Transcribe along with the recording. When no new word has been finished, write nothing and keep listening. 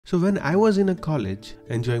So when I was in a college,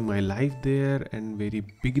 enjoying my life there and very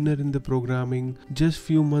beginner in the programming, just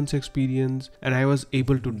few months experience, and I was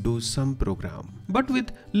able to do some program, but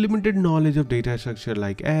with limited knowledge of data structure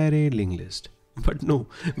like array, linked list. But no,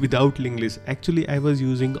 without linked list, actually I was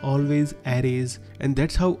using always arrays, and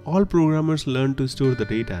that's how all programmers learn to store the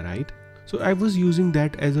data, right? So I was using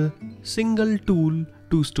that as a single tool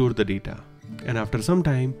to store the data. And after some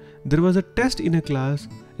time, there was a test in a class,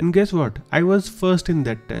 and guess what? I was first in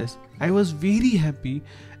that test. I was very happy,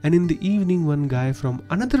 and in the evening one guy from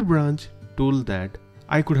another branch told that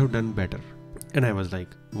I could have done better. And I was like,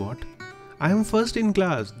 what? I am first in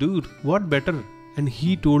class, dude, what better? And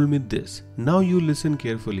he told me this. Now you listen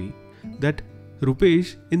carefully, that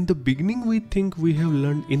Rupesh, in the beginning we think we have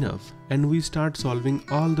learned enough and we start solving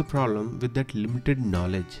all the problem with that limited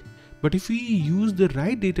knowledge. But if we use the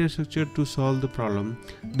right data structure to solve the problem,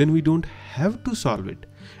 then we don't have to solve it.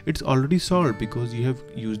 It's already solved because you have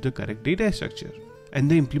used the correct data structure. And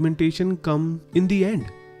the implementation comes in the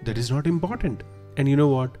end. That is not important. And you know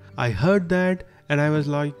what? I heard that and I was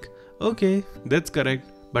like, okay, that's correct,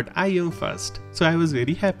 but I am first. So I was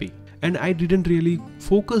very happy. And I didn't really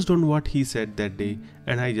focus on what he said that day,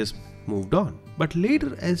 and I just moved on. But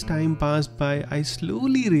later as time passed by, I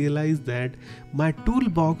slowly realized that my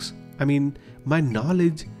toolbox, my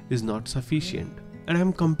knowledge is not sufficient. And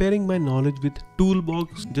I'm comparing my knowledge with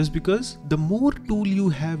toolbox just because the more tool you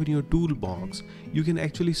have in your toolbox, you can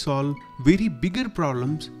actually solve very bigger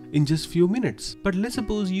problems in just few minutes. But let's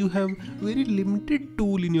suppose you have very limited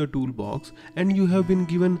tool in your toolbox and you have been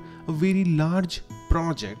given a very large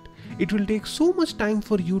project. It will take so much time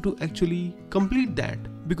for you to actually complete that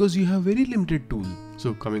because you have very limited tool.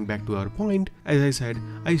 So coming back to our point, as I said,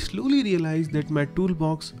 I slowly realized that my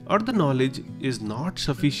toolbox or the knowledge is not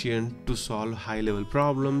sufficient to solve high level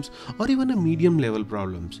problems or even a medium level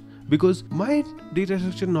problems, because my data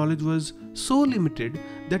structure knowledge was so limited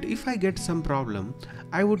that if I get some problem,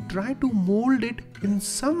 I would try to mold it in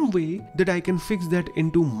some way that I can fix that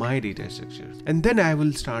into my data structure, and then I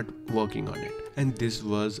will start working on it. And this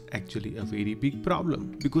was actually a very big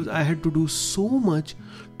problem because I had to do so much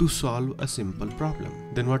to solve a simple problem.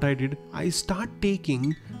 Then what I did, I start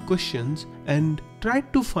taking questions and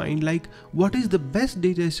tried to find like what is the best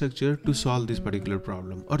data structure to solve this particular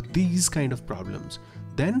problem or these kind of problems.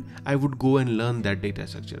 Then I would go and learn that data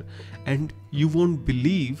structure, and you won't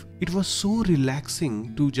believe it was so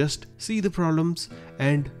relaxing to just see the problems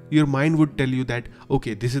and your mind would tell you that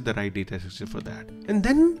okay, this is the right data structure for that. And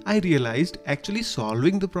then I realized actually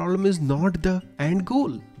solving the problem is not the end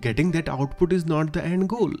goal. Getting that output is not the end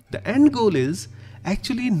goal. The end goal is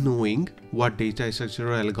actually knowing what data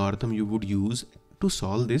structure or algorithm you would use to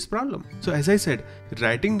solve this problem. So as I said,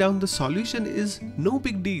 writing down the solution is no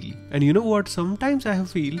big deal. And you know what, sometimes I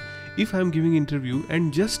feel if I'm giving interview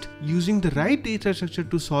and just using the right data structure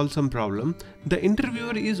to solve some problem, the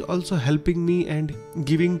interviewer is also helping me and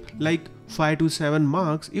giving like 5 to 7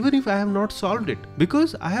 marks even if I have not solved it,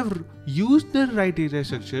 because I have used the right data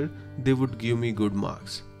structure. They would give me good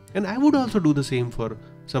marks, and I would also do the same for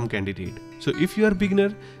some candidate. So if you are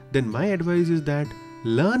beginner, then my advice is that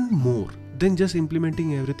learn more than just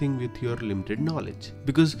implementing everything with your limited knowledge,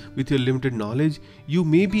 because with your limited knowledge you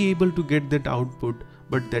may be able to get that output,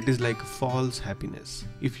 but that is like false happiness.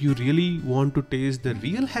 If you really want to taste the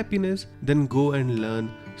real happiness, then go and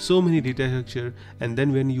learn so many data structure, and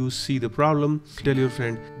then when you see the problem, tell your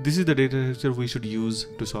friend this is the data structure we should use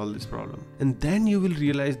to solve this problem, and then you will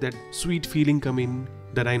realize that sweet feeling come in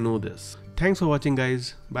that I know this. Thanks for watching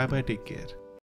guys. Bye bye, take care.